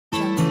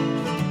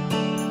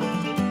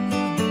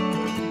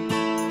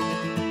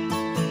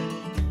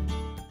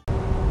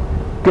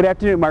Good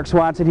afternoon, Mark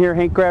Swanson here,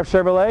 Hank Graff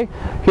Chevrolet.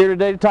 Here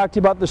today to talk to you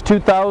about this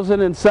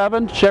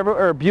 2007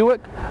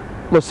 Buick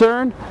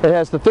Lucerne. It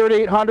has the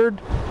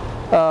 3800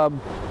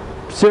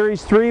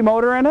 Series 3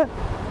 motor in it.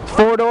 It's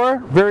 4-door,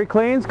 very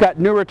clean. It's got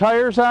newer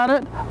tires on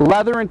it,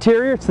 leather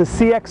interior. It's the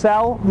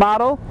CXL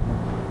model.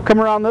 Come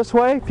around this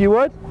way if you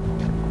would.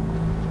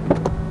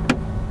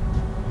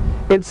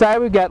 Inside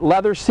we've got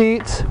leather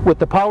seats with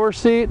the power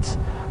seats,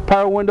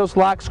 power windows,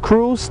 locks,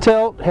 cruise,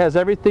 tilt, has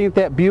everything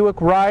that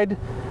Buick ride.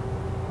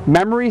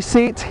 Memory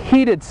seats,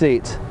 heated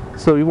seats.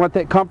 So you want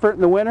that comfort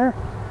in the winter?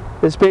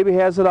 This baby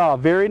has it all.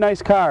 Very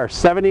nice car,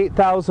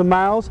 78,000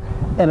 miles,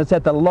 and it's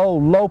at the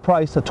low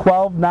price of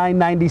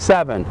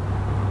 $12,997.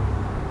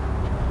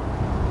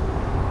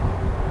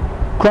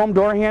 Chrome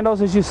door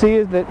handles, as you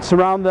see, that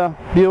surround the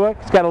Buick.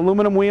 It's got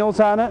aluminum wheels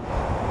on it,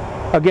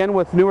 again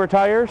with newer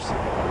tires.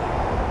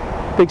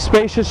 Big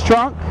spacious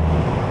trunk.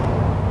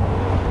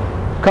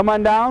 Come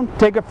on down,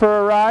 take it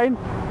for a ride.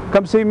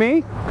 Come see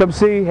me. Come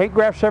see Hank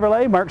Graff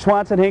Chevrolet, Mark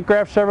Swanson, Hank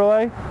Graff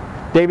Chevrolet,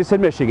 Davison,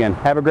 Michigan.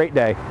 Have a great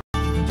day.